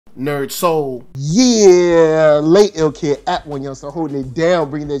NERDSoul. Yeah, late ill kid at OneYoungsta holding it down,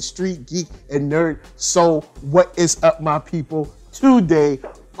 bringing that street geek and nerd soul. What is up, my people? Today,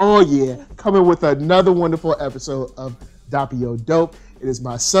 oh yeah, coming with another wonderful episode of Doppio Dope. It is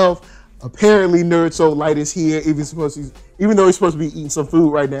myself. Apparently, NERDSoul Light is here, even though he's supposed to be eating some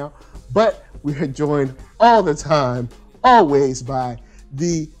food right now. But we are joined all the time, always by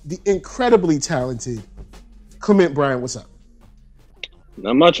the incredibly talented Clement Bryant. What's up?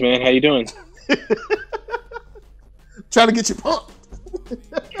 Not much, man. How you doing? Trying to get you pumped.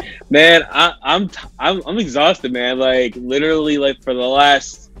 Man, I'm exhausted, man. Like literally, like for the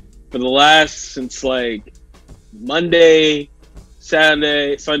last since like Monday,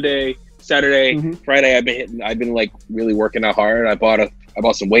 Saturday, Sunday, Saturday, Friday. I've been like really working out hard. I bought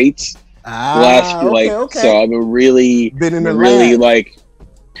some weights. So I've been really like.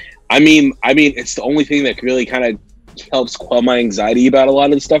 I mean, it's the only thing that really kind of helps quell my anxiety about a lot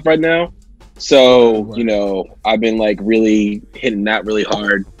of the stuff right now. So, you know, I've been like really hitting that really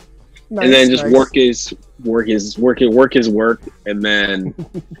hard. Nice, and then just work is work. And then,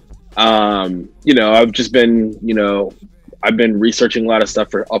 you know, I've just been, you know, I've been researching a lot of stuff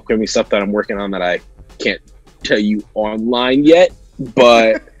for upcoming stuff that I'm working on that I can't tell you online yet.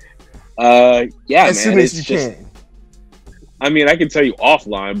 But, yeah, as soon as you can. I mean, I can tell you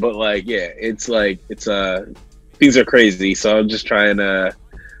offline, but like, yeah, it's things are crazy, so I'm just trying to,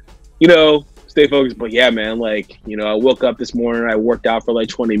 you know, stay focused. But yeah, man, like, you know, I woke up this morning, I worked out for like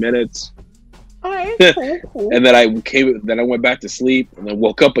 20 minutes. All right, cool. And then I went back to sleep, and then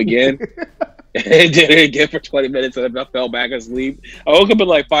woke up again, and did it again for 20 minutes, and I fell back asleep. I woke up at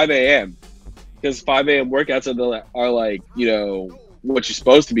like 5 a.m. because 5 a.m. workouts are like, you know, what you're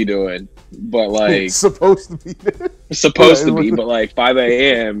supposed to be doing, but like supposed to be, but like 5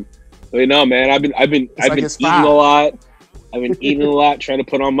 a.m. But no, man, I've been eating a lot. I've been eating a lot, trying to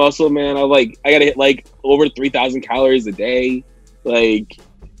put on muscle, man. I gotta hit like over 3,000 calories a day. Like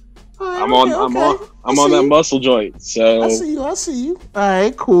I'm on that muscle joint. So I see you. All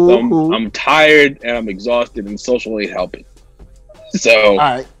right, cool. I'm tired and I'm exhausted, and social ain't helping. So all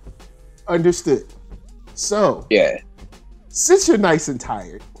right, understood. So yeah, since you're nice and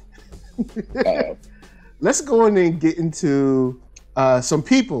tired, let's go in and get into some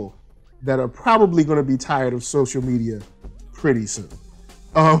people that are probably going to be tired of social media pretty soon.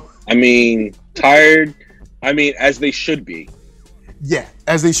 I mean, tired. I mean, as they should be. Yeah,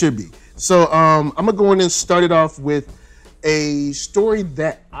 as they should be. So I'm going to go in and start it off with a story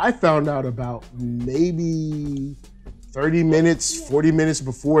that I found out about maybe 30 minutes, 40 minutes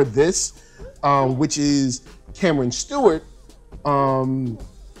before this, which is Cameron Stewart and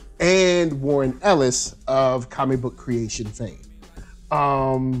Warren Ellis of comic book creation fame.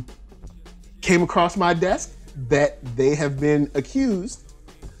 Came across my desk that they have been accused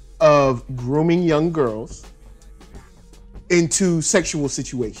of grooming young girls into sexual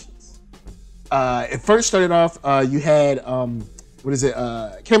situations. It first started off, you had,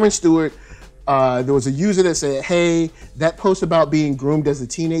 Cameron Stewart. There was a user that said, hey, that post about being groomed as a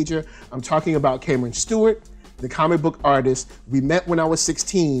teenager, I'm talking about Cameron Stewart, the comic book artist. We met when I was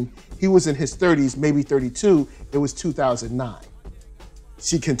 16. He was in his 30s, maybe 32. It was 2009.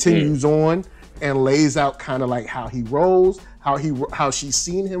 She continues on and lays out kind of like how he rolls, how she's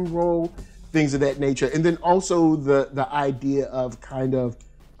seen him roll, things of that nature. And then also the idea of kind of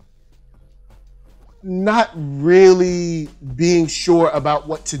not really being sure about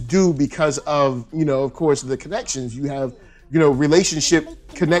what to do because of, you know, of course, the connections. You have, you know, relationship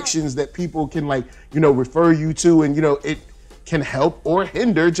connections that people can like, you know, refer you to, and, you know, it can help or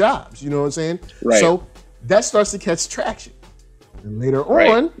hinder jobs, you know what I'm saying? Right. So that starts to catch traction. And later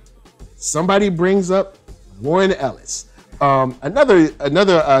on, somebody brings up Warren Ellis. Another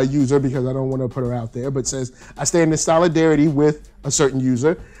user, because I don't want to put her out there, but says, I stand in solidarity with a certain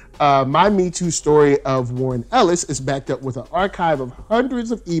user. My Me Too story of Warren Ellis is backed up with an archive of hundreds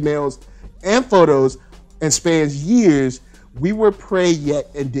of emails and photos and spans years. We were prey yet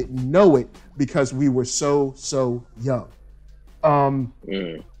and didn't know it because we were so young.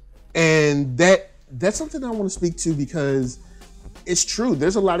 And that's something I want to speak to because it's true.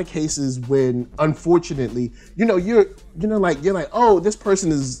 There's a lot of cases when, unfortunately, you know, you're like, oh, this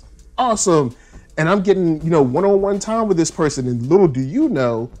person is awesome, and I'm getting, you know, one-on-one time with this person, and little do you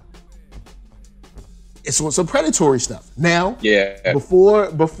know, it's some predatory stuff. Now,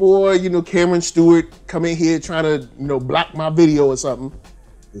 before you know, Cameron Stewart come in here trying to, you know, block my video or something,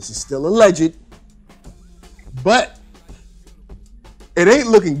 this is still alleged, but it ain't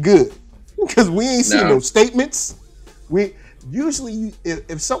looking good because we ain't seen no statements. We usually,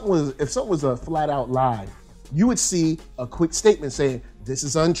 if something was a flat out lie, you would see a quick statement saying This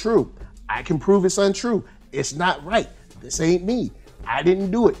is untrue. I can prove it's untrue. It's not right. This ain't me. I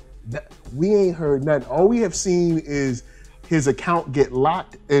didn't do it. We ain't heard nothing. All we have seen is his account get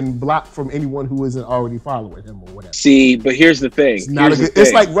locked and blocked from anyone who isn't already following him or whatever. See, but here's the thing.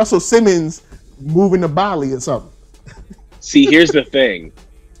 It's like Russell Simmons moving to Bali or something. See, here's the thing.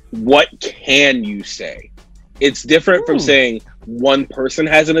 What can you say? It's different from saying one person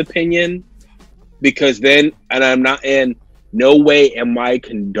has an opinion, because then, and no way am I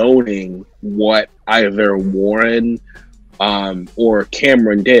condoning what either Warren or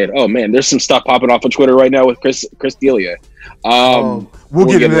Cameron did. Oh man, there's some stuff popping off on Twitter right now with Chris D'Elia. We'll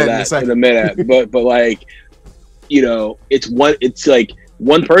get into that in a minute. but like, it's like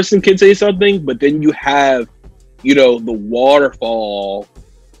one person can say something, but then you have, the waterfall.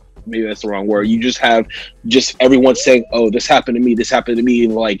 Maybe that's the wrong word. You just have everyone saying, "Oh, this happened to me. This happened to me,"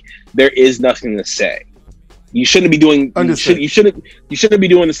 and like there is nothing to say. You shouldn't be doing. You shouldn't be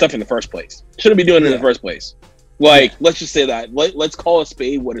doing this stuff in the first place. Shouldn't be doing it in the first place. Like, let's just say that. Let's call a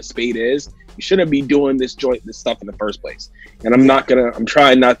spade what a spade is. You shouldn't be doing this stuff in the first place. And I'm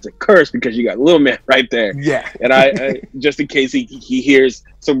trying not to curse because you got little man right there. Yeah. And I just in case he hears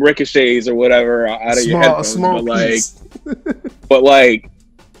some ricochets or whatever out of your headphones, but like,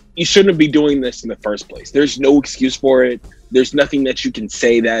 you shouldn't be doing this in the first place. There's no excuse for it. There's nothing that you can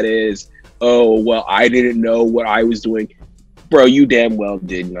say that is, oh, well, I didn't know what I was doing. Bro, you damn well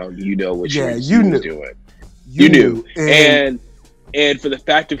did know. You know what you were doing. You knew. And for the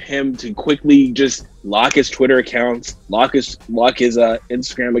fact of him to quickly just lock his Twitter accounts, lock his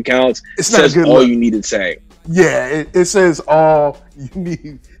Instagram accounts, says all you need to say. Yeah, it says all you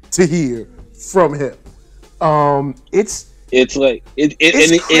need to hear from him. It's like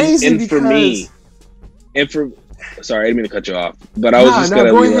crazy and for me, and for sorry, I didn't mean to cut you off, but I was just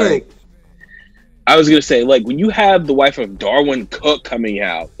gonna be like, I was gonna say, like, when you have the wife of Darwin Cook coming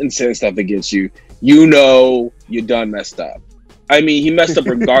out and saying stuff against you, you done messed up. I mean, he messed up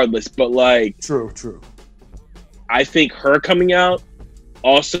regardless, but like, true. I think her coming out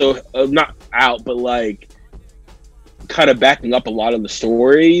also not out, but like, kind of backing up a lot of the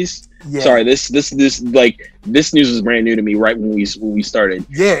stories. Yeah. Sorry, this news was brand new to me right when we started.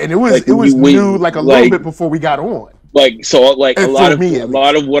 Yeah, and it was new like a little bit before we got on. Like, so like a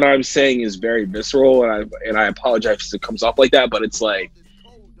lot of what I'm saying is very visceral, and I apologize if it comes off like that, but it's like,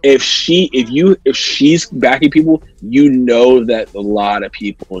 if she's backing people, that a lot of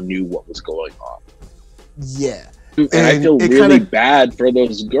people knew what was going on. Yeah. And I feel really bad for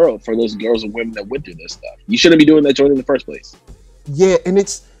those girls and women that went through this stuff. You shouldn't be doing that joint in the first place. Yeah, and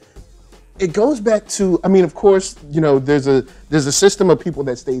it goes back to, I mean, of course, there's a system of people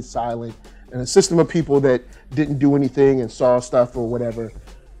that stayed silent and a system of people that didn't do anything and saw stuff or whatever.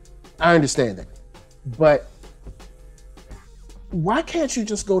 I understand that. But why can't you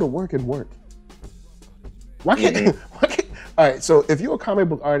just go to work and work? Why can't all right, so if you're a comic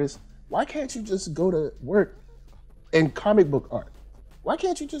book artist, why can't you just go to work and comic book art? Why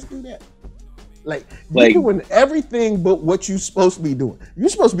can't you just do that? Like, you're doing everything but what you're supposed to be doing. You're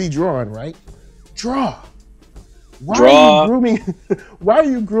supposed to be drawing, right? Draw. Why are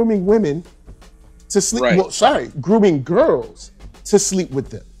you grooming women to sleep? Right. Well, sorry, grooming girls to sleep with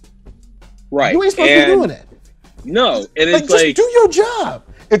them. Right. You ain't supposed to be doing that. No, and it's just do your job.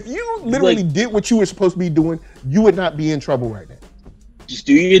 If you literally did what you were supposed to be doing, you would not be in trouble right now. Just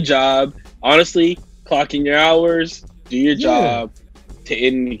do your job. Honestly, clock in your hours, do your job,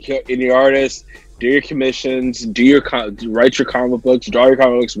 in your artists, do your commissions, write your comic books, draw your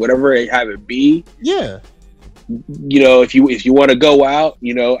comic books, whatever it have it be. Yeah. If you want to go out,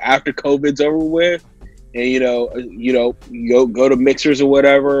 after COVID's over with, and go to mixers or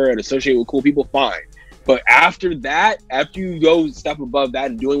whatever and associate with cool people, fine. But after that, after you go step above that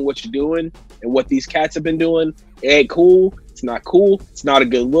and doing what you're doing and what these cats have been doing, it ain't cool. It's not cool. It's not a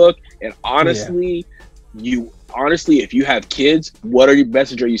good look. And honestly, if you have kids, what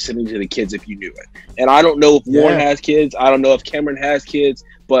message are you sending to the kids if you knew it? And I don't know if Warren has kids. I don't know if Cameron has kids,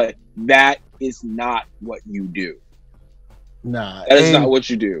 but that is not what you do. Nah, that is not what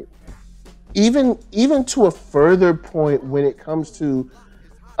you do. Even to a further point, when it comes to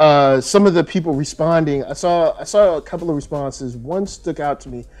some of the people responding, I saw a couple of responses. One stuck out to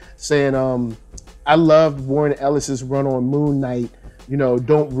me saying, "I loved Warren Ellis's run on Moon Knight.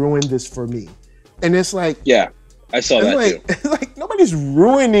 Don't ruin this for me." And it's like, yeah, I saw that too. It's like nobody's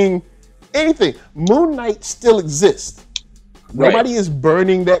ruining anything. Moon Knight still exists. Right. Nobody is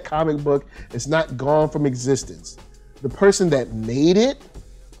burning that comic book. It's not gone from existence. The person that made it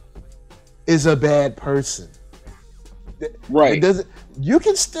is a bad person. Right. You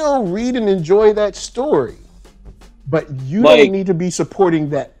can still read and enjoy that story, but you Like- don't need to be supporting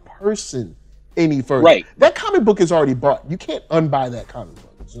that person any further. Right. That comic book is already bought. You can't unbuy that comic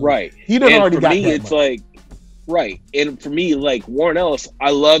book. So Right. He done And already for got me, that it's money. like, right. And for me, like Warren Ellis,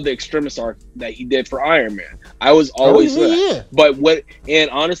 I love the Extremis arc that he did for Iron Man. I was always for that. yeah. But and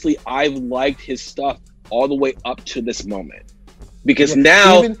honestly, I've liked his stuff all the way up to this moment. Because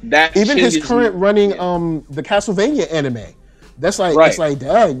now even his current running the Castlevania anime. That's like Right. it's like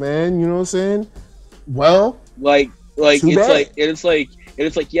dang, man, you know what I'm saying? Well, like too it's bad. like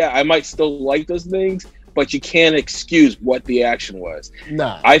it's like yeah, I might still like those things, but you can't excuse what the action was.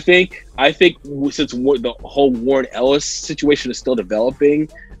 nah. I think since the whole Warren Ellis situation is still developing,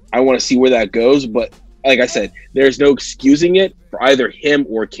 I want to see where that goes. But like I said, there's no excusing it for either him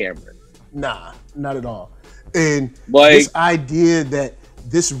or Cameron. Nah, not at all. And Like- this idea that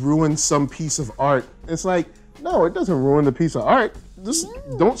this ruins some piece of art, it's like, no, it doesn't ruin the piece of art. Just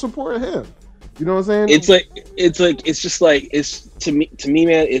don't support him. You know what I'm saying? It's just like it's to me,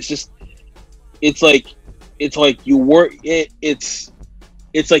 man. It's like you work. It's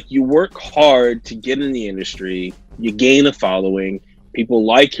like you work hard to get in the industry. You gain a following. People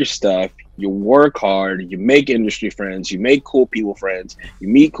like your stuff. You work hard. You make industry friends. You make cool people friends. You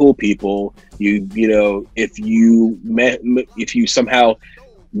meet cool people. You know if you somehow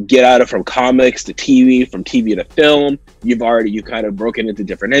get out of from comics to TV, from TV to film, you kind of broken into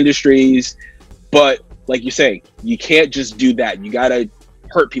different industries. But like you're saying, you can't just do that. You gotta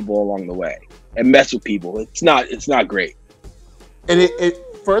hurt people along the way and mess with people. It's not great. And it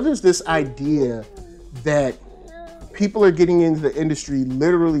furthers this idea that people are getting into the industry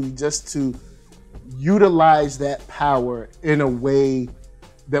literally just to utilize that power in a way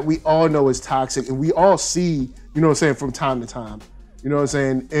that we all know is toxic and we all see, you know what I'm saying, from time to time. You know what I'm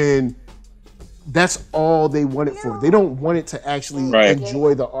saying? And that's all they want it for. They don't want it to actually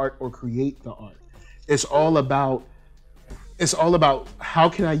enjoy the art or create the art. It's all about how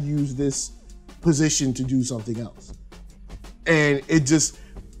can I use this position to do something else. And it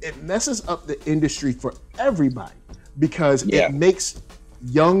messes up the industry for everybody because it makes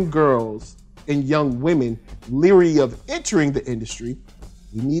young girls and young women leery of entering the industry.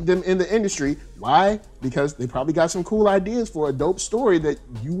 We need them in the industry. Why? Because they probably got some cool ideas for a dope story that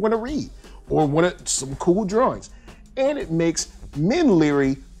you want to read or some cool drawings. And it makes men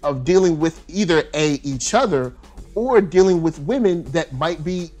leery of dealing with either each other or dealing with women that might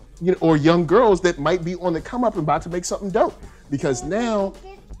be, or young girls that might be on the come up and about to make something dope. Because now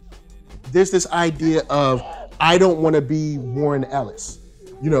there's this idea of, I don't want to be Warren Ellis.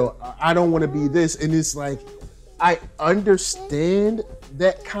 I don't want to be this. And it's like, I understand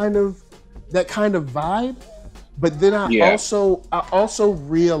that kind of vibe, but then I also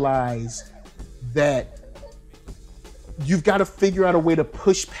realize that you've got to figure out a way to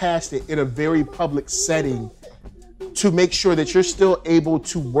push past it in a very public setting to make sure that you're still able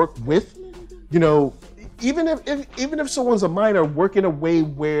to work with, even if someone's a minor, work in a way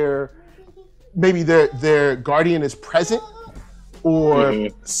where maybe their guardian is present or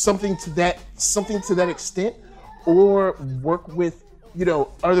something to that extent, or work with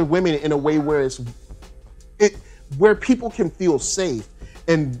other women in a way where where people can feel safe,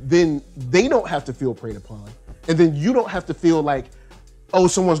 and then they don't have to feel preyed upon, and then you don't have to feel like, oh,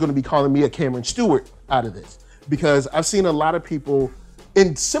 someone's going to be calling me a Cameron Stewart out of this. Because I've seen a lot of people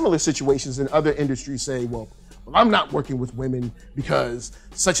in similar situations in other industries say, well, I'm not working with women because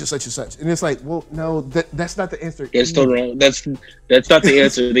such and such and such. And it's like, well, no, that's not the answer. It's still wrong. That's not the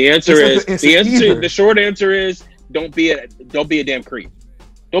answer. The answer is the short answer is don't be a damn creep.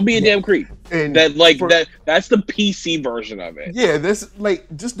 Don't be a damn creep. And that's the PC version of it. Yeah,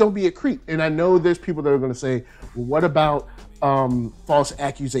 just don't be a creep. And I know there's people that are going to say, well, what about false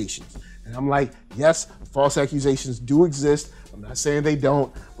accusations? And I'm like, yes, false accusations do exist. I'm not saying they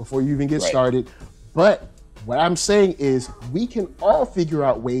don't before you even get started. But what I'm saying is we can all figure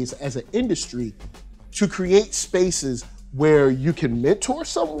out ways as an industry to create spaces where you can mentor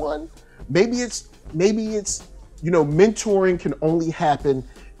someone. Maybe it's mentoring can only happen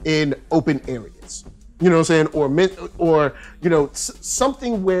in open areas. You know what I'm saying? Or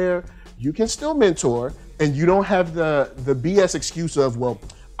something where you can still mentor and you don't have the BS excuse of, well,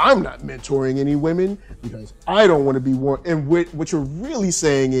 I'm not mentoring any women because I don't want to be one. And what you're really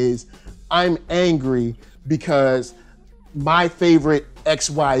saying is, I'm angry because my favorite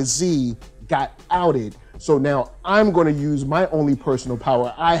XYZ got outed. So now I'm going to use my only personal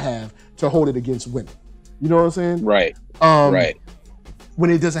power I have to hold it against women. You know what I'm saying? Right. When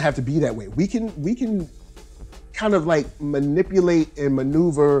it doesn't have to be that way. We can kind of like manipulate and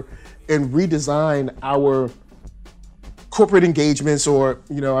maneuver and redesign corporate engagements, or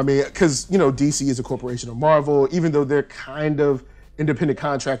because DC is a corporation of Marvel, even though they're kind of independent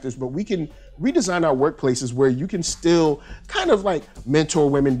contractors, but we can redesign our workplaces where you can still kind of like mentor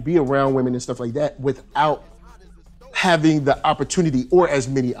women, be around women and stuff like that without having the opportunity or as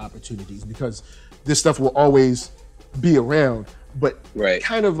many opportunities, because this stuff will always be around, but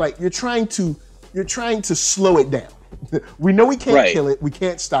kind of like you're trying to slow it down. We know we can't kill it, we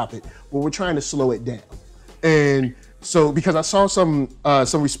can't stop it, but we're trying to slow it down. And so, because I saw some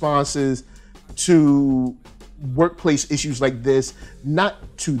responses to workplace issues like this, not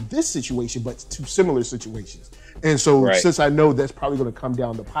to this situation, but to similar situations. And so, since I know that's probably going to come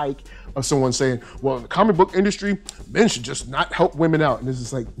down the pike of someone saying, well, in the comic book industry, men should just not help women out. And it's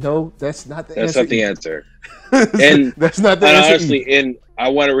just like, no, that's not the answer. That's not the answer. And that's not the answer. Honestly, and I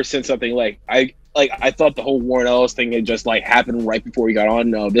want to rescind something. I thought the whole Warren Ellis thing had just like happened right before we got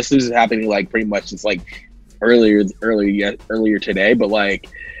on. No, this is happening like pretty much just like earlier today. But like,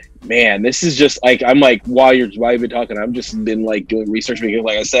 man, this is just like, I'm like, while you've been talking, I've just been like doing research because,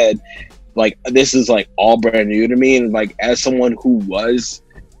 like I said, like this is like all brand new to me. And like, as someone who was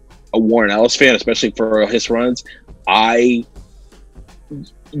a Warren Ellis fan, especially for his runs, I'm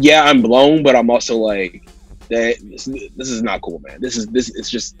blown, but I'm also like, that this is not cool, man. This it's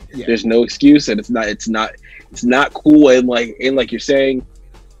just there's no excuse, and it's not cool. And like you're saying,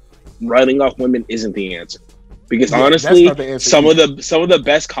 running off women isn't the answer, because honestly, some of the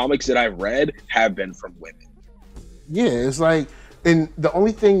best comics that I've read have been from women. Yeah, it's like, and the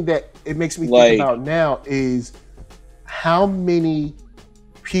only thing that it makes me think about now is how many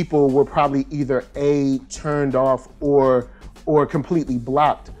people were probably either turned off or completely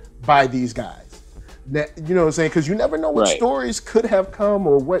blocked by these guys. That, you know what I'm saying? Because you never know what stories could have come,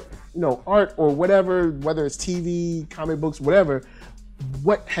 or what, art or whatever, whether it's TV, comic books, whatever,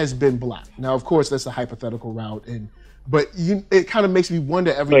 what has been blocked. Now, of course, that's a hypothetical route, but it kind of makes me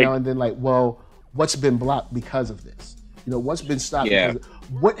wonder every now and then, like, well, what's been blocked because of this? What's been stopped? Yeah.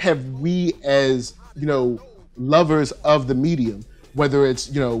 What have we as, lovers of the medium, whether it's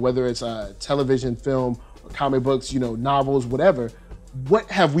television, film, or comic books, novels, whatever,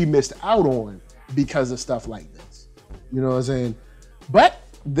 what have we missed out on because of stuff like this? You know what I'm saying? But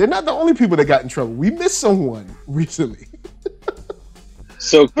they're not the only people that got in trouble. We missed someone recently.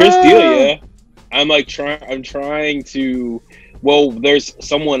 So Chris D'Elia, I'm trying to, well, there's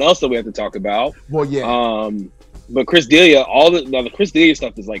someone else that we have to talk about. Well, yeah. But Chris D'Elia, the Chris D'Elia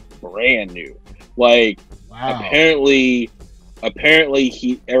stuff is like brand new. Like, wow. Apparently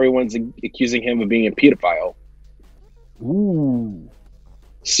everyone's accusing him of being a pedophile. Ooh.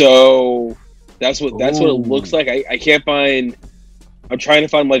 So that's what it looks like. I can't find. I'm trying to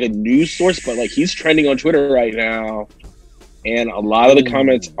find like a news source, but like he's trending on Twitter right now, and a lot of the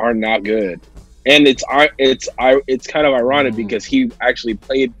comments are not good. And it's kind of ironic because he actually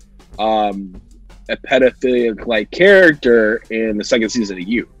played a pedophilic like character in the second season of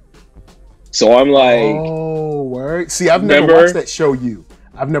You. So I'm like, oh, word. See, I've never watched that show.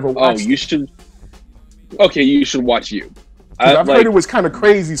 I've never watched. Oh, you should. Okay, you should watch You. I've heard it was kind of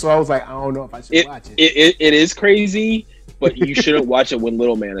crazy, so I was like, I don't know if I should watch it. It is crazy, but you shouldn't watch it when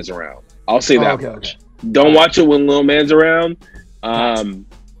Little Man is around. I'll say that much. Okay. Don't watch it when Little Man's around.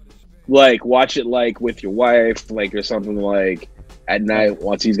 Like watch it like with your wife, like or something like at night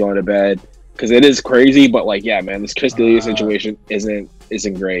once he's going to bed, because it is crazy. But like, yeah, man, this Chris D'Elia situation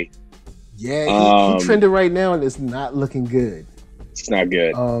isn't great. Yeah, he trended right now, and it's not looking good. It's not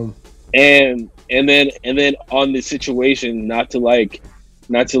good. And then on the situation, not to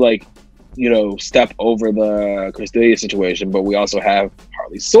step over the Chris D'Elia situation, but we also have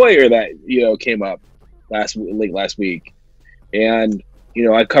Harley Sawyer that came up last week, and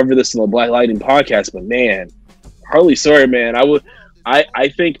I covered this in the Black Lightning podcast, but man, Harley Sawyer, man, I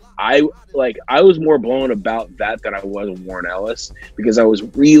think I was more blown about that than I was with Warren Ellis, because I was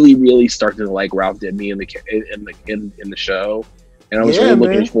really, really starting to like Ralph Dibny in the show, and I was really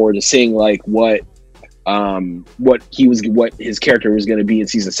looking forward to seeing like what his character was going to be in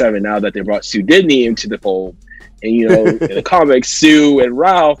season 7. Now that they brought Sue Dibny into the fold, and in the comics, Sue and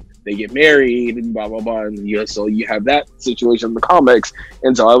Ralph, they get married and blah blah blah, and so you have that situation in the comics,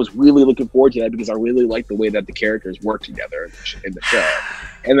 and so I was really looking forward to that because I really like the way that the characters work together in the show.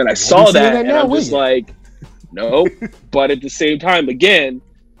 And then I saw that, and I'm just like, nope. But at the same time, again,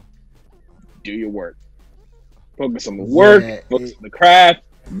 do your work, focus on the work, focus on the craft.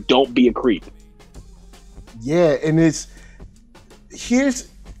 Don't be a creep. Yeah, and here's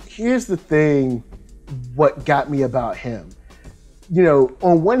the thing. What got me about him?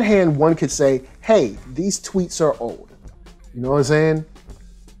 On one hand, one could say, hey, these tweets are old. You know what I'm saying?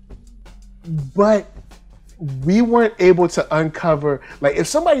 But we weren't able to uncover, like if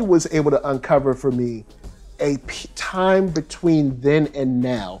somebody was able to uncover for me a time between then and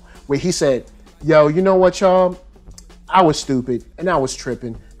now where he said, yo, you know what, y'all? I was stupid and I was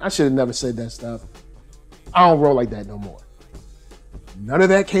tripping. I should have never said that stuff. I don't roll like that no more. None of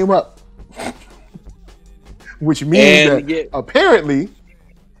that came up. Which means that apparently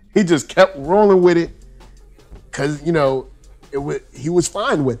he just kept rolling with it because, you know, he was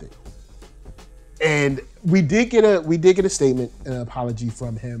fine with it. And we did get a statement, an apology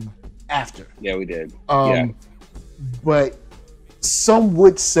from him after. Yeah, we did. But some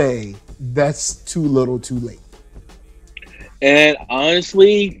would say that's too little too late. And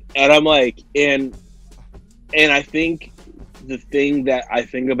honestly, and I'm like, and I think the thing that I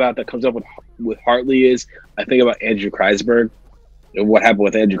think about that comes up with Hartley is I think about Andrew Kreisberg and what happened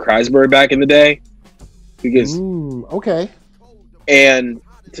with Andrew Kreisberg back in the day. Because okay. And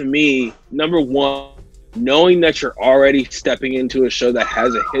to me, number one, knowing that you're already stepping into a show that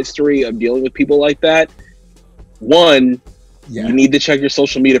has a history of dealing with people like that, one, you need to check your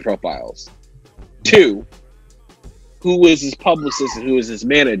social media profiles. Two, who was his publicist and who was his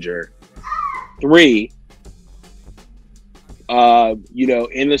manager? Three, you know,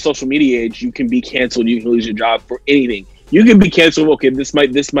 in the social media age, you can be canceled. You can lose your job for anything. You can be canceled. Okay, this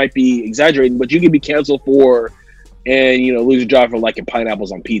might be exaggerating, but you can be canceled for, and you know, lose your job for liking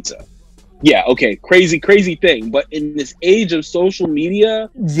pineapples on pizza. Yeah, okay, crazy thing. But in this age of social media,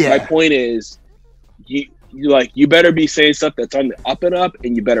 my point is, you better be saying stuff that's on the up and up,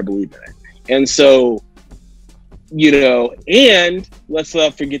 and you better believe in it. And so, you know, and let's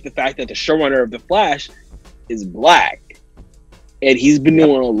not forget the fact that the showrunner of The Flash is black. And he's been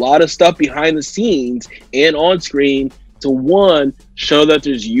doing a lot of stuff behind the scenes and on screen to, one, show that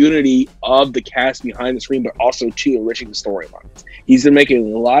there's unity of the cast behind the screen, but also, two, enriching the storylines. He's been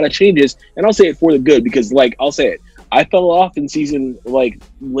making a lot of changes, and I'll say it for the good because, like, I'll say it. I fell off in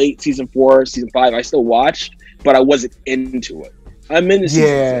late season 4, season 5. I still watched, but I wasn't into it. I'm into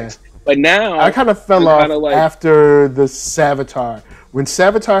season 6. But now I kind of fell off after the Savitar. When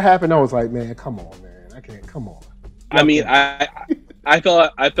Savitar happened, I was like, man, come on, man. I can't. Come on. I mean, I fell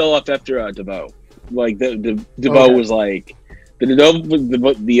off after DeVoe. Like the DeVoe was like the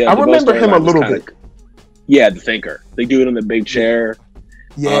DeVoe. I remember him a little bit. Yeah, the thinker. They do it on the big chair.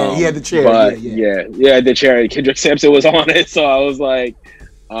 Yeah, he had the chair. Yeah, the chair. Kendrick Sampson was on it, so I was like,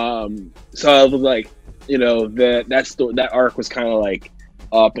 you know, that arc was kind of like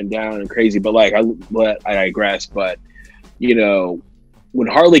up and down and crazy, but I digress. But you know, when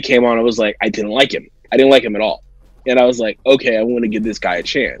Harley came on, I was like, I didn't like him. I didn't like him at all. And I was like, okay, I want to give this guy a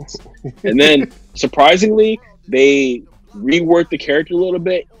chance. And then, surprisingly, they reworked the character a little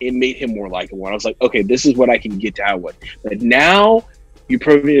bit and made him more likable. And I was like, okay, this is what I can get down with. But now, you're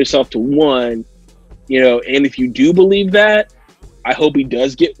proving yourself to, one, you know, and if you do believe that, I hope he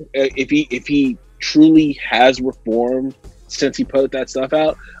does get, if he truly has reformed since he put that stuff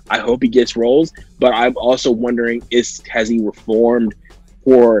out, I hope he gets roles. But I'm also wondering, has he reformed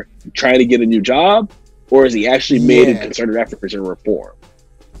for trying to get a new job? Or has he actually made a concerted effort to reform?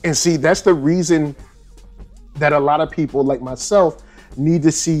 And see, that's the reason that a lot of people like myself need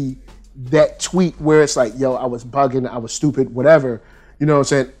to see that tweet where it's like, yo, I was bugging, I was stupid, whatever. You know what I'm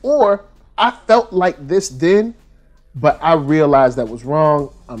saying? Or I felt like this then, but I realized that was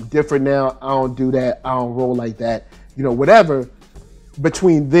wrong. I'm different now. I don't do that. I don't roll like that. You know, whatever.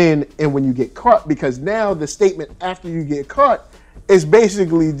 Between then and when you get caught, because now the statement after you get caught is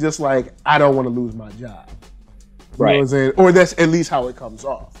basically just like, I don't want to lose my job. You know what I'm saying? Or that's at least how it comes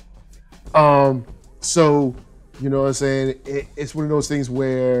off. So, you know what I'm saying? It's one of those things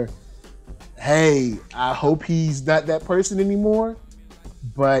where, hey, I hope he's not that person anymore,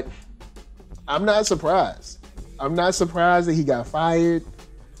 but I'm not surprised. I'm not surprised that he got fired.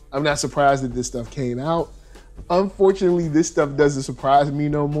 I'm not surprised that this stuff came out. Unfortunately, this stuff doesn't surprise me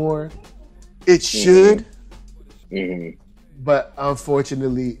no more. It should. Mm-hmm. But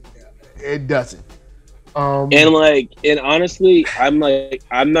unfortunately, it doesn't. And honestly, I'm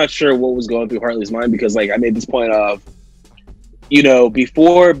not sure what was going through Hartley's mind because I made this point of, you know,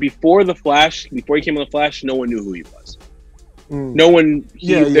 before the Flash, before he came on the Flash, no one knew who he was. No one.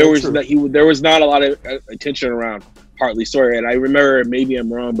 There was not a lot of attention around Hartley's story, and I remember, maybe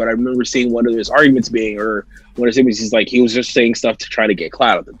I'm wrong, but I remember seeing one of his arguments being, or one of his statements, he's like, he was just saying stuff to try to get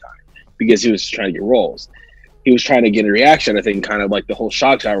clout at the time because he was trying to get roles. He was trying to get a reaction, I think, kind of like the whole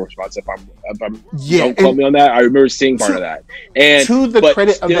shock tower response. If I'm don't quote me on that. I remember seeing part of that. And to the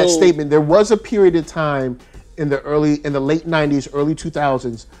credit of that statement, there was a period of time in the late 90s, early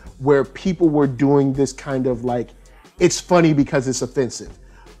 2000s, where people were doing this kind of like, it's funny because it's offensive.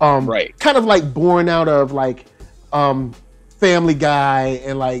 Right. Kind of like born out of like Family Guy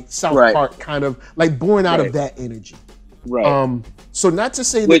and like South Park, kind of like born out of that energy. Right. So not to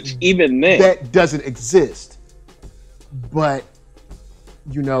say Which that even then that doesn't exist, but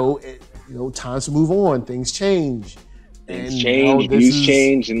times move on, things change. Things change, views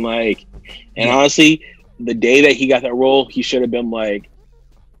change, and honestly, the day that he got that role, he should have been like,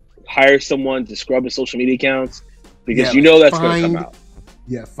 hire someone to scrub his social media accounts because that's going to come out.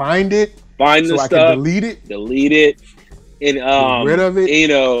 Yeah, find the stuff, I can delete it, and get rid of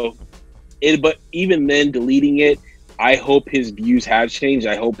it. But even then, deleting it, I hope his views have changed.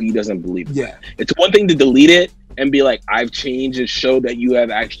 I hope he doesn't believe it. Yeah, it's one thing to delete it and be like, I've changed, and show that you have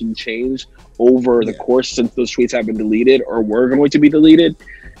actually changed over the course since those tweets have been deleted or were going to be deleted,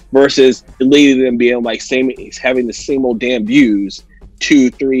 versus deleting them being like having the same old damn views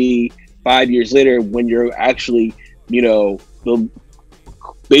 2, 3, 5 years later when you're actually,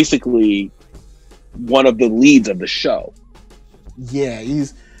 basically one of the leads of the show. Yeah,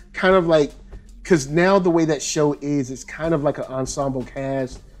 he's kind of like, because now the way that show is, it's kind of like an ensemble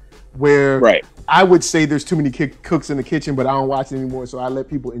cast where I would say there's too many cooks in the kitchen, but I don't watch it anymore, so I let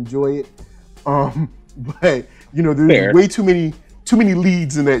people enjoy it. But there's way too many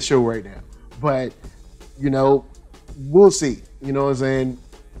leads in that show right now. But we'll see. You know what I'm saying?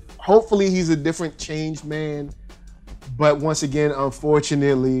 Hopefully he's a different changed man. But once again,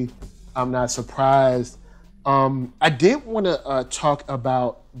 unfortunately, I'm not surprised. I did want to talk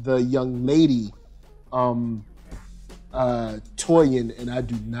about the young lady, Toyin, and I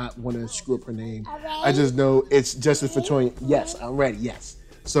do not want to screw up her name. I just know it's Justice for Toyin. Yes, I'm ready. Yes.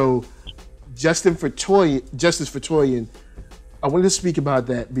 So Justice for Toyin. I wanted to speak about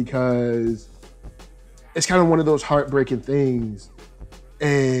that because it's kind of one of those heartbreaking things,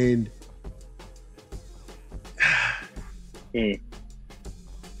 and it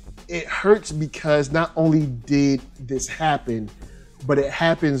hurts because not only did this happen, but it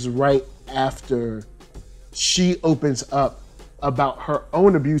happens right after she opens up about her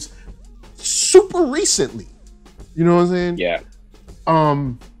own abuse super recently. You know what I'm saying? Yeah.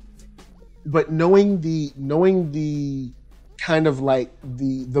 But knowing the kind of like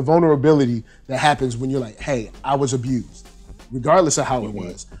the vulnerability that happens when you're like, hey, I was abused, regardless of how it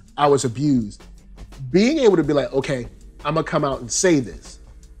was, I was abused. Being able to be like, okay, I'm gonna come out and say this.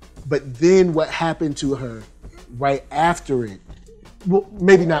 But then what happened to her right after it, well,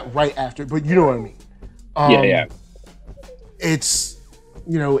 maybe not right after, but you know what I mean? Yeah. It's,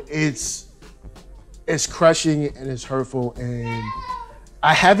 it's crushing and it's hurtful, and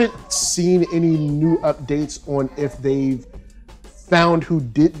I haven't seen any new updates on if they've found who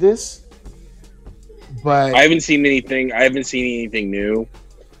did this, but I haven't seen anything new.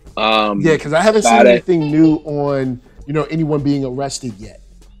 Because I haven't seen anything new on anyone being arrested yet.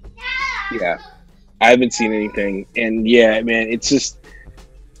 Yeah, I haven't seen anything, and yeah, man, it's just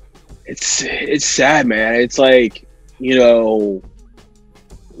it's sad, man. It's like we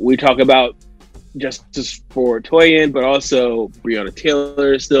talk about justice for Toyin, but also Breonna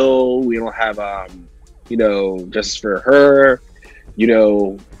Taylor. Still, we don't have justice for her.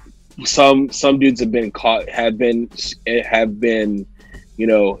 Some dudes have been caught, have been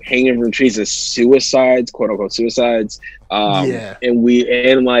hanging from trees as suicides, quote unquote suicides. And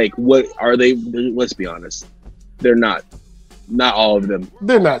what are they? Let's be honest, they're not all of them.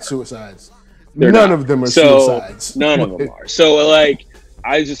 They're not suicides. None of them are suicides. None of them are. So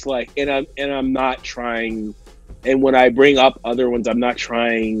I just and I'm not trying. And when I bring up other ones, I'm not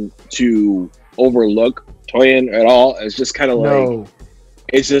trying to overlook Toyin at all. It's just kind of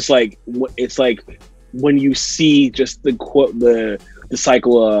it's just like when you see just the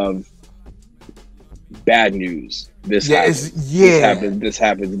cycle of bad news. This happens,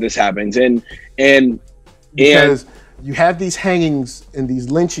 and because you have these hangings and these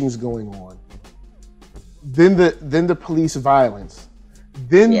lynchings going on, then the police violence,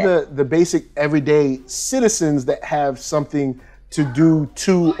 then the basic everyday citizens that have something to do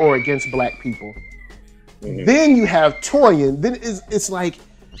to or against Black people. Then you have Toyin. Then it's like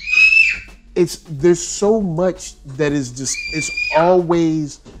there's so much that is just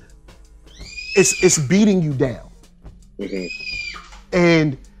it's beating you down,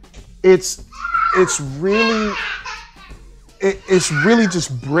 and it's really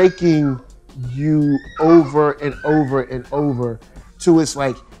just breaking you over and over and over to it's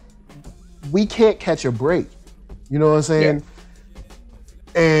like we can't catch a break. You know what I'm saying?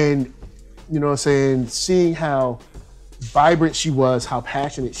 Yeah. And you know what I'm saying, seeing how vibrant she was, how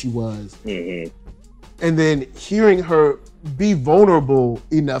passionate she was, and then hearing her be vulnerable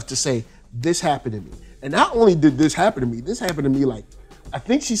enough to say, this happened to me. And not only did this happen to me like I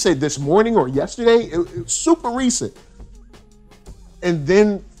think she said this morning or yesterday. It was super recent. And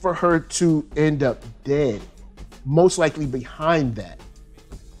then for her to end up dead, most likely behind that,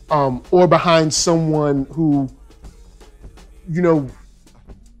 or behind someone who, you know,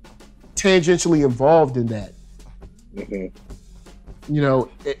 tangentially involved in that. Mm-hmm. You know,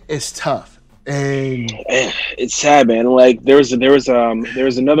 it's tough, and it's sad, man. Like there was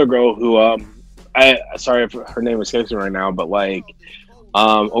another girl who sorry if her name escapes me right now, but like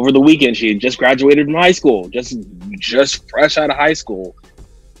over the weekend she had just graduated from high school, just fresh out of high school,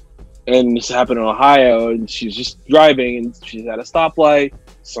 and this happened in Ohio, and she's just driving and she's at a stoplight.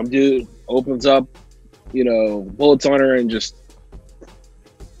 Some dude opens up, you know, bullets on her, and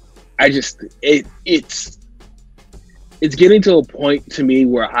it's getting to a point to me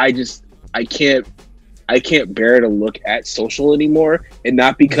where I can't bear to look at social anymore, and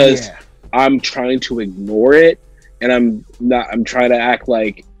not because I'm trying to ignore it and I'm trying to act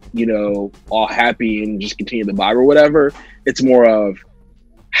like, you know, all happy and just continue the vibe or whatever. It's more of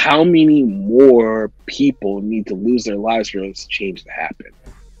how many more people need to lose their lives for this change to happen.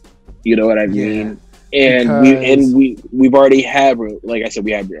 You know what I mean? And we've already had, like I said,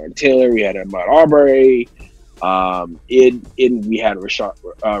 we had Breonna Taylor, we had Ahmaud Arbery, we had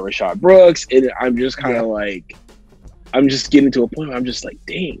Rashad Brooks, and I'm just kind of like, I'm just getting to a point where I'm just like,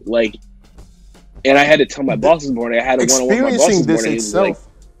 dang, like, and I had to tell my boss this morning. I had a one-on-one with my boss this morning. Itself, like,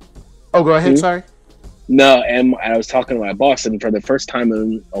 oh, go ahead. Sorry. No, and I was talking to my boss, and for the first time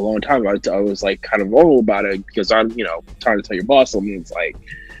in a long time, I was like kind of vulnerable about it, because I'm, you know, trying to tell your boss something. It's like,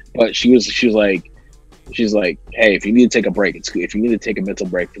 but she was like, hey, if you need to take a break, it's cool. If you need to take a mental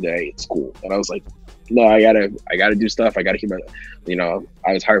break today, it's cool. And I was like, no, I gotta do stuff. I gotta keep my, you know,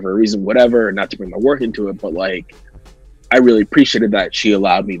 I was hired for a reason, whatever, not to bring my work into it, but like, I really appreciated that she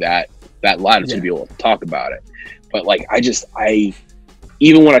allowed me that latitude to be able to talk about it. But like, I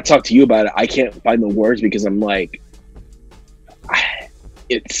even when I talk to you about it, I can't find the words, because I'm like,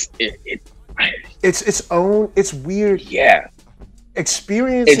 it's its own, it's weird. Yeah.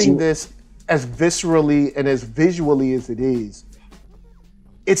 Experiencing this as viscerally and as visually as it is,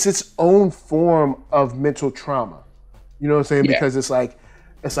 it's its own form of mental trauma. You know what I'm saying? Yeah. Because it's like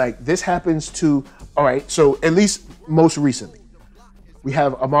this happens to, all right, so at least most recently, we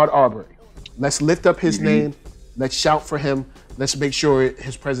have Ahmaud Arbery. Let's lift up his name. Let's shout for him. Let's make sure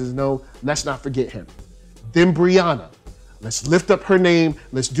his presence is known. Let's not forget him. Then Breonna. Let's lift up her name.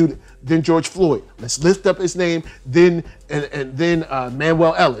 Let's do. Then George Floyd. Let's lift up his name. Then then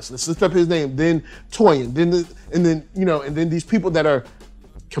Manuel Ellis. Let's lift up his name. Then Toyin. Then these people that are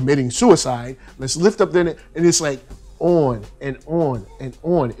committing suicide. Let's lift up then, and it's like on and on and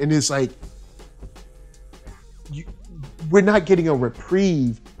on, and it's like we're not getting a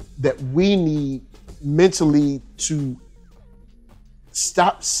reprieve that we need mentally to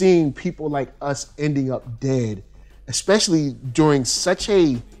stop seeing people like us ending up dead, especially during such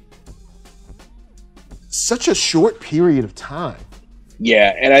a short period of time.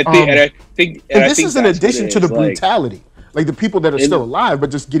 Yeah, and I think this is in addition to the brutality, like the people that are still alive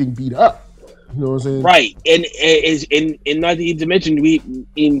but just getting beat up. You know what I'm saying? Right, and not to mention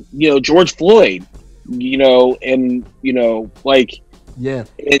George Floyd, you know, and you know, like, yeah.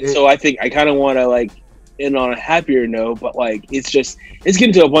 And so I think I kind of want to like end on a happier note, but like it's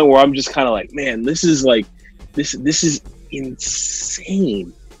getting to a point where I'm just kind of like, man, this is like this is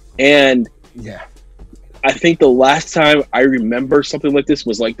insane. And yeah, I think the last time I remember something like this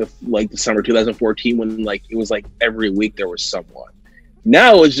was like the summer 2014, when like it was like every week there was someone.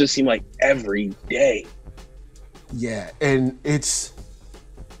 Now it just seemed like every day. Yeah, and it's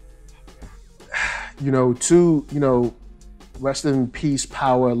rest in peace,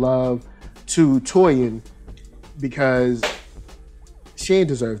 power, love to Toyin, because she ain't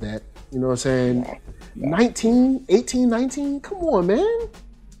deserve that. You know what I'm saying? 18, 19? Come on, man.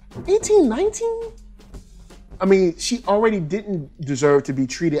 18, 19? I mean, she already didn't deserve to be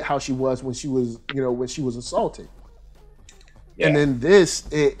treated how she was when she was assaulted. Yeah. And then this,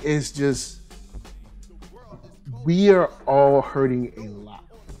 it is just, we are all hurting a lot.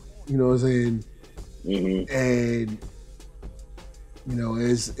 You know what I'm saying? Mm-hmm. And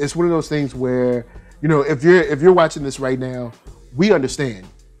it's one of those things where, if you're watching this right now, we understand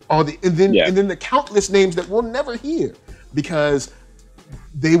all the and then the countless names that we'll never hear because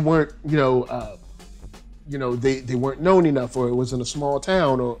they weren't they weren't known enough, or it was in a small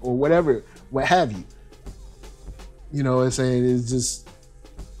town, or whatever, what have you. You know what I'm saying? It's just,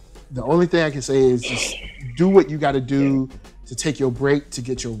 the only thing I can say is just do what you got to do to take your break, to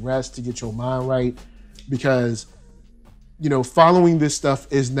get your rest, to get your mind right, because following this stuff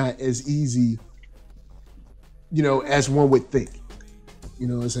is not as easy as one would think. You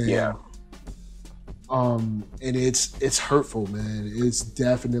know what I'm saying? Yeah. And it's hurtful, man. It's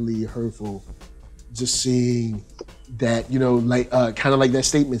definitely hurtful. Just seeing that, you know, like kind of like that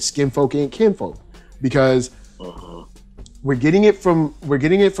statement, skin folk ain't kinfolk, because we're getting it from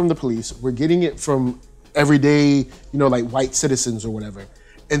the police, we're getting it from everyday, you know, like white citizens or whatever,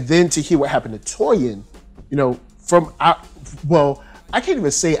 and then to hear what happened to Toyin, you know, from our, well, I can't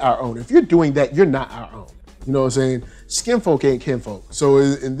even say our own. If you're doing that, you're not our own. You know what I'm saying? Skin folk ain't kinfolk. So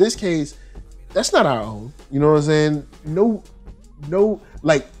in this case, that's not our own. You know what I'm saying? No,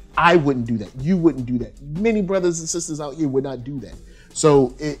 like, I wouldn't do that. You wouldn't do that. Many brothers and sisters out here would not do that.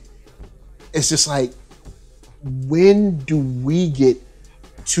 So it's just like, when do we get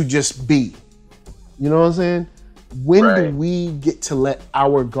to just be? You know what I'm saying? When do we get to let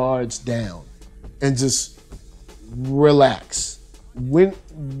our guards down and just relax? When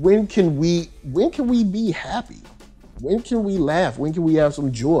can we be happy? When can we laugh? When can we have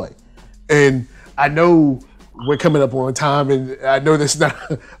some joy? And I know we're coming up on time, and I know that's not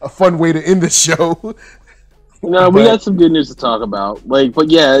a fun way to end the show. No, we got some good news to talk about. Like, but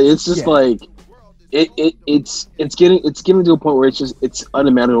yeah, it's just like it's getting to a point where it's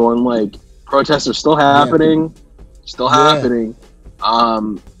unimaginable, and like protests are still happening,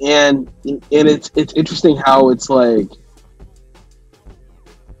 and it's interesting how it's like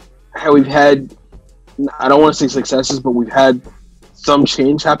how we've had, I don't want to say successes, but we've had some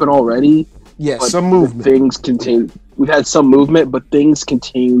change happen already. Yeah, some movement. We've had some movement, but things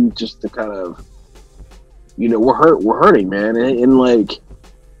continue just to kind of, you know, we're hurting, man. And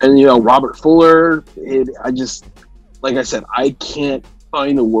you know, Robert Fuller, I just, like I said, I can't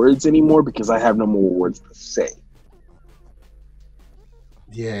find the words anymore because I have no more words to say.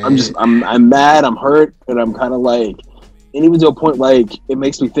 Yeah. I'm mad, I'm hurt, and I'm kind of like, and even to a point, like, it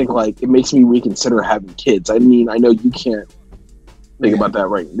makes me think, like, it makes me reconsider having kids. I mean, I know you can't think about that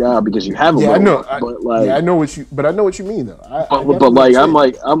right now because you have a little. I know. But like, I know what you mean though. But like, I'm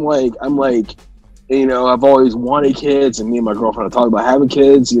like, you know, I've always wanted kids, and me and my girlfriend are talking about having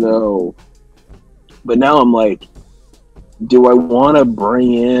kids, you know. But now I'm like, do I want to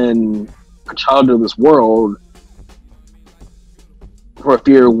bring in a child to this world for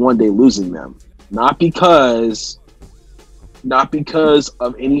fear of one day losing them? Not because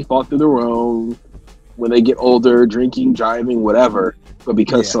of any fault of their own, when they get older, drinking, driving, whatever, but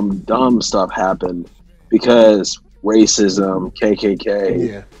because some dumb stuff happened, because racism,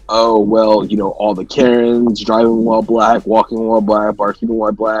 KKK, oh, well, you know, all the Karens driving while black, walking while black, barkeeping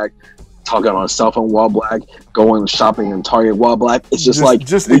while black, talking on a cell phone while black, going shopping in Target while black. It's just like,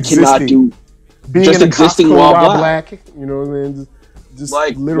 we cannot do, being just in existing while black. You know what I mean? Just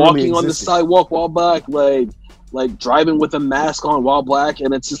like walking on the sidewalk while black, like driving with a mask on while black,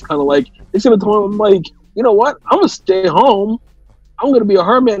 and it's just kind of like, it's gonna tell them, like, you know what, I'm gonna stay home, I'm gonna be a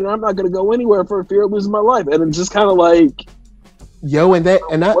hermit, and I'm not gonna go anywhere for fear of losing my life. And it's just kind of like, yo, I get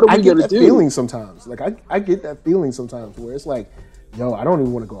that feeling sometimes. Like, I get that feeling sometimes where it's like, yo, I don't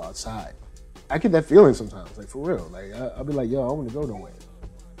even want to go outside. I get that feeling sometimes, like, for real. Like, I'll be like, yo, I don't want to go nowhere.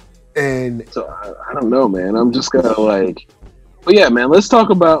 And so I don't know, man. I'm just gonna like. But yeah, man, let's move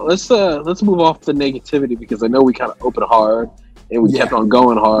off the negativity, because I know we kind of opened hard and we kept on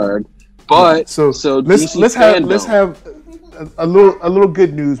going hard. But so let's have a little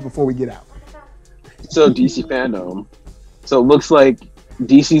good news before we get out. So DC Fandome. So it looks like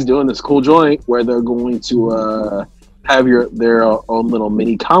DC's doing this cool joint where they're going to have their own little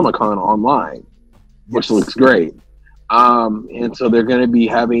mini Comic-Con online, which looks great. And so they're going to be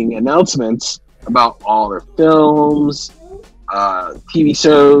having announcements about all their films, TV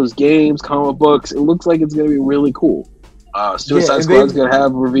shows, games, comic books. It looks like it's going to be really cool. Suicide Squad's going to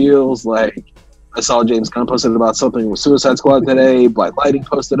have reveals. Like, I saw James Gunn posted about something with Suicide Squad today. Black Lightning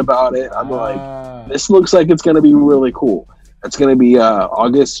posted about it. I'm like, this looks like it's going to be really cool. It's going to be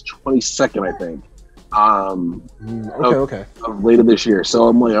August 22nd, I think. Okay. Of later this year. So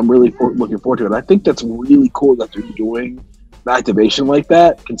I'm really looking forward to it. I think that's really cool that they're doing an activation like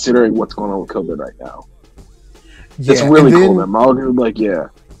that, considering what's going on with COVID right now. It's really cool, man.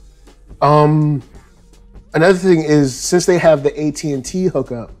 Another thing is, since they have the AT&T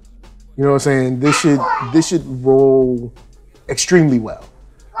hookup, you know what I'm saying, this should roll extremely well.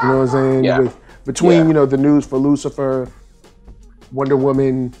 You know what I'm saying? Yeah. Between you know, the news for Lucifer, Wonder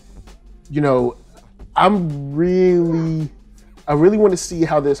Woman, you know, I really want to see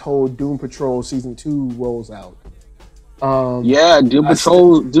how this whole Doom Patrol season 2 rolls out. Doom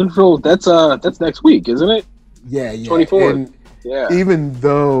Patrol. That's next week, isn't it? Yeah. 24th.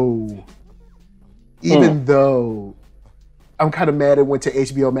 Even though I'm kind of mad it went to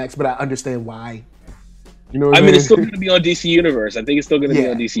HBO Max, but I understand why. You know what I mean, it's saying? still going to be on DC Universe. I think it's still going to be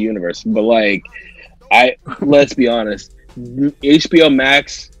on DC Universe. But like, let's be honest, HBO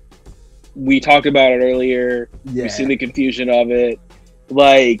Max. We talked about it earlier. Yeah. We've seen the confusion of it.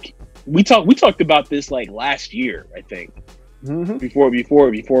 Like we talked about this like last year, I think. Before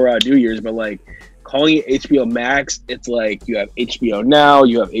New Year's, but like calling it HBO Max, it's like you have HBO Now,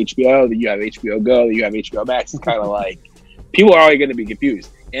 you have HBO, then you have HBO Go, then you have HBO Max. It's kind of like people are already going to be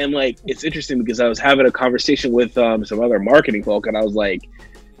confused. And like it's interesting because I was having a conversation with some other marketing folk, and I was like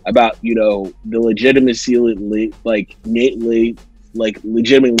about the legitimacy legitimately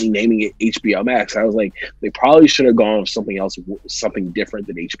naming it HBO Max. I was like, they probably should have gone with something else, something different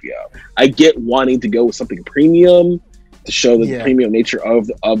than HBO. I get wanting to go with something premium to show the premium nature of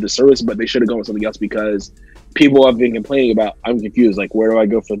the service, but they should have gone with something else because people have been complaining about, I'm confused, like where do I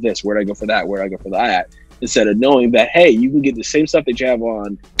go for this? Where do I go for that? Where do I go for that? Instead of knowing that, hey, you can get the same stuff that you have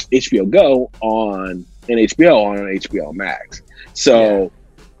on HBO Go on HBO Max. So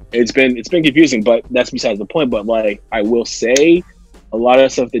it's been confusing, but that's besides the point. But like I will say, a lot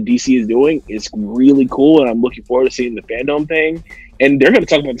of stuff that DC is doing is really cool, and I'm looking forward to seeing the Fandome thing. And they're going to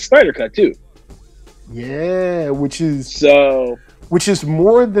talk about the Snyder Cut too. Yeah, which is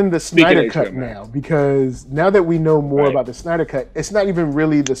more than the Snyder Cut now, because now that we know more about the Snyder Cut, it's not even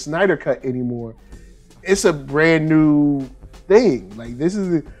really the Snyder Cut anymore. It's a brand new thing. Like this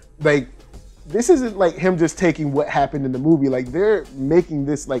isn't like him just taking what happened in the movie. Like they're making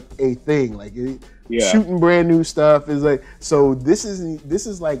this like a thing. Like shooting brand new stuff is like. So this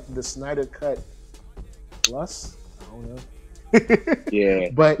is like the Snyder Cut plus. I don't know.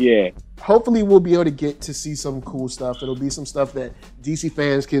 But hopefully we'll be able to get to see some cool stuff. It'll be some stuff that DC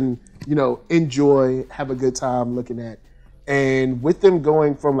fans can enjoy, have a good time looking at. And with them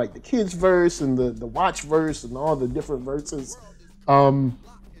going from like the kids verse and the watch verse and all the different verses, let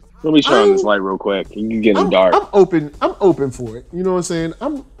me shine this light real quick. You can get in the dark. I'm open for it. You know what I'm saying?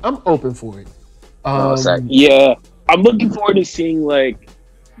 I'm open for it. I'm looking forward to seeing like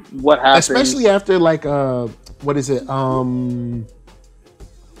what happens, especially after like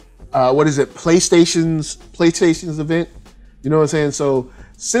PlayStation's event. You know what I'm saying? So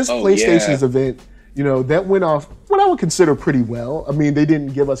since PlayStation's event, that went off what I would consider pretty well. I mean, they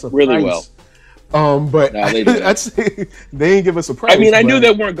didn't give us a really price. But no, I'd say they didn't give us a price. I mean, I knew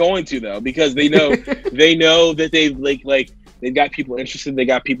they weren't going to though, because they know that they've like they've got people interested, they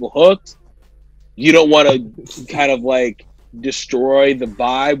got people hooked. You don't want to kind of like destroy the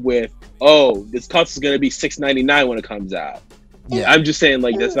vibe with, oh, this cost is going to be $6.99 when it comes out. Yeah, I'm just saying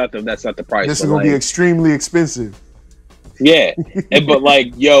like that's not the price. This is going to be extremely expensive. Yeah, but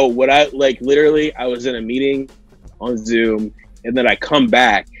like, yo, what I like literally, I was in a meeting on Zoom, and then I come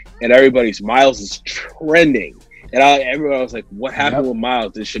back, and everybody's Miles is trending, and everyone was like, "What happened with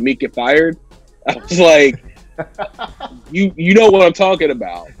Miles? Did Shamik get fired?" I was like, "You know what I'm talking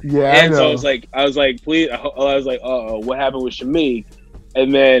about?" Yeah, and so I was like, "Please," I was like, "Uh-oh, what happened with Shamik?"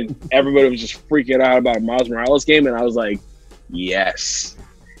 And then everybody was just freaking out about Miles Morales game, and I was like, "Yes,"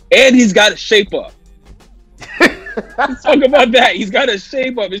 and he's got a shape up. Let's talk about that. He's got a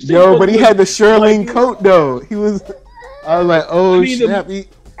shape up. Yo, but he had the Shirlene coat though. He was. I was like, oh snap.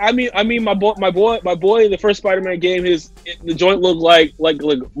 I mean, my boy. In the first Spider-Man game, the joint looked like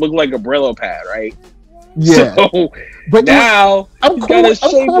a Brillo pad, right? Yeah. So, but now I was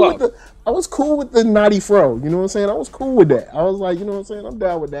cool with the naughty fro. You know what I'm saying? I was cool with that. I was like, you know what I'm saying? I'm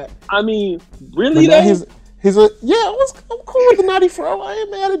down with that. I mean, really? I'm cool with the naughty fro. I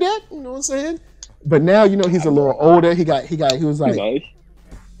ain't mad at that. You know what I'm saying? But now, he's a little older. He was like,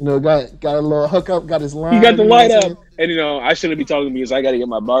 got a little hookup, got his line. He got the light up. And, I shouldn't be talking because I got to get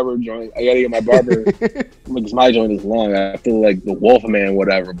my barber joint. I got to get my barber because my joint is long. I feel like the Wolfman,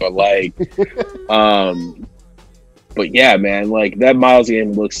 whatever. But, like, but yeah, man, like that Miles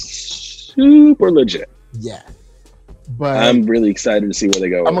game looks super legit. Yeah. But I'm really excited to see where they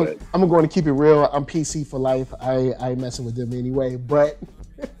go with it. I'm going to keep it real. I'm PC for life. I ain't messing with them anyway. But...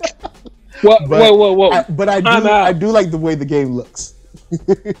 Whoa. I do like the way the game looks.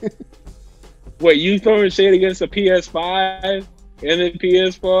 Wait, you throwing shade against a PS5 and the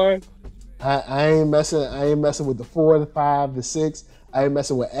PS4? I ain't messing with the 4, the 5, the 6. I ain't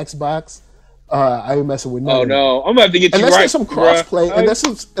messing with Xbox. I ain't messing with none. Oh no, I'm gonna have to get you unless right. There's some crossplay.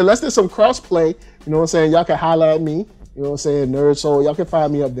 Unless there's some crossplay, you know what I'm saying? Y'all can holler at me. You know what I'm saying? NERDSoul. Y'all can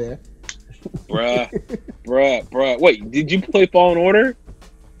find me up there. Bruh. Wait, did you play Fallen Order?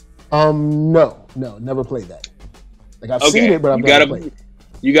 No, never played that. Like I've seen it, but I've never played it.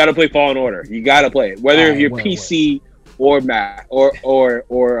 You gotta play Fallen Order. You gotta play it, whether you're PC or Mac or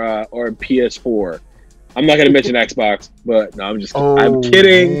PS4. I'm not gonna mention Xbox, but no, I'm just. I'm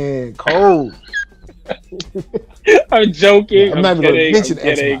kidding. Man, cold. I'm joking. Yeah, I'm not even going to mention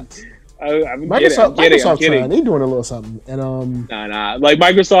Xbox. Microsoft trying. They doing a little something. And Nah. Like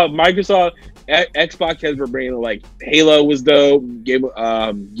Microsoft, Xbox has been bringing like Halo was dope.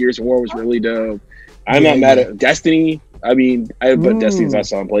 Gears of War was really dope. I'm not mad at Destiny. I mean, but Destiny's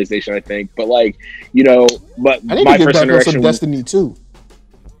also on PlayStation, I think. But like, you know, but I need to get back on some Destiny too.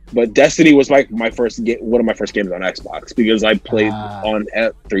 But Destiny was like one of my first games on Xbox because I played on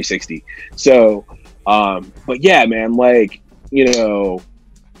 360. So, but yeah, man, like, you know,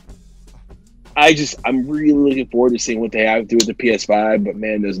 I'm really looking forward to seeing what they have to do with the PS5. But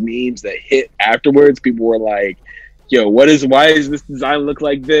man, those memes that hit afterwards, people were like, "Yo, why does this design look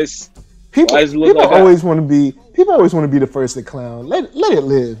like this?" People always want to be the first to clown. Let it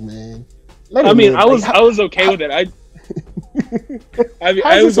live, man. I was okay with it. I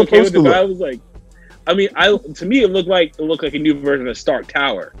was okay with it, but I was like, to me, it looked like a new version of Stark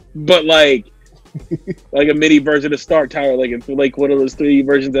Tower, but like a mini version of Stark Tower, like one of those 3D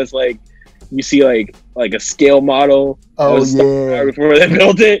versions that's like you see like a scale model. Oh yeah, before they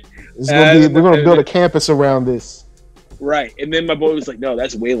built it. We're gonna build a campus around this. Right, and then my boy was like, "No,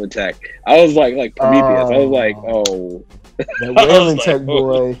 that's Wayland Tech." I was like Prometheus. I was like, "Oh, that Wayland Tech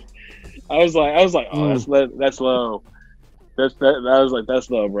boy." I was like, "Oh, that's low." I was like,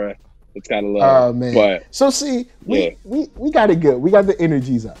 "That's low, bro. It's kind of low." Oh man! But so see, we got it good. We got the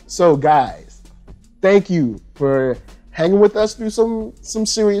energies up. So guys, thank you for hanging with us through some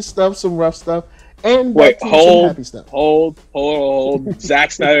serious stuff, some rough stuff, and some happy stuff. Hold. Zack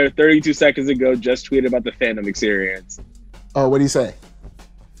Snyder 32 seconds ago just tweeted about the Fandome experience. Oh, what did he say?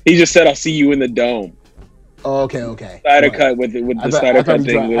 He just said, "I'll see you in the dome." Oh, okay. Snyder cut with the Snyder cut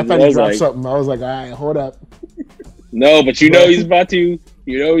thing. I thought he dropped something. I was like, all right, hold up. No, but he's about to.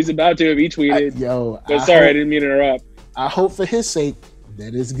 You know he's about to if he tweeted. I didn't mean to interrupt. I hope for his sake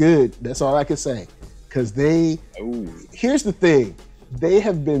that it's good. That's all I can say. Because here's the thing. They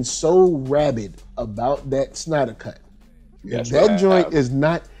have been so rabid about that Snyder cut. If that joint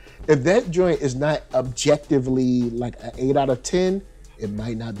is not objectively like an 8 out of 10, it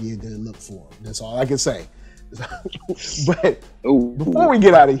might not be a good look for him. That's all I can say. But before we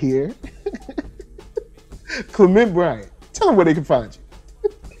get out of here, Clement Bryant, tell them where they can find you.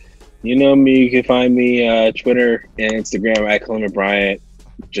 You know me. You can find me Twitter and Instagram at Clement Bryant.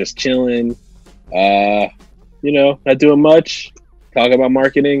 Just chilling. Not doing much. Talk about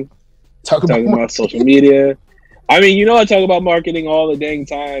marketing. Talking about social media. I mean, I talk about marketing all the dang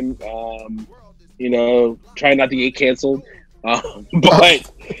time. Try not to get canceled. But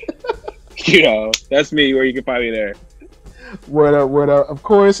that's me. Where you can find me there. Word up. Of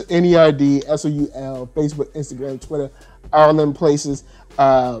course, NERDSoul, Facebook, Instagram, Twitter, all them places.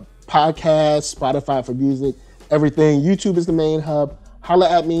 Podcasts, Spotify for music, everything. YouTube is the main hub. Holla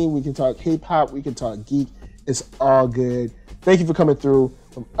at me. We can talk hip hop. We can talk geek. It's all good. Thank you for coming through.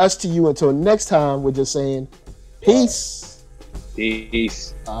 From us to you, until next time, we're just saying peace.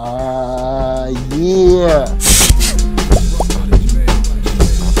 Peace. Yeah.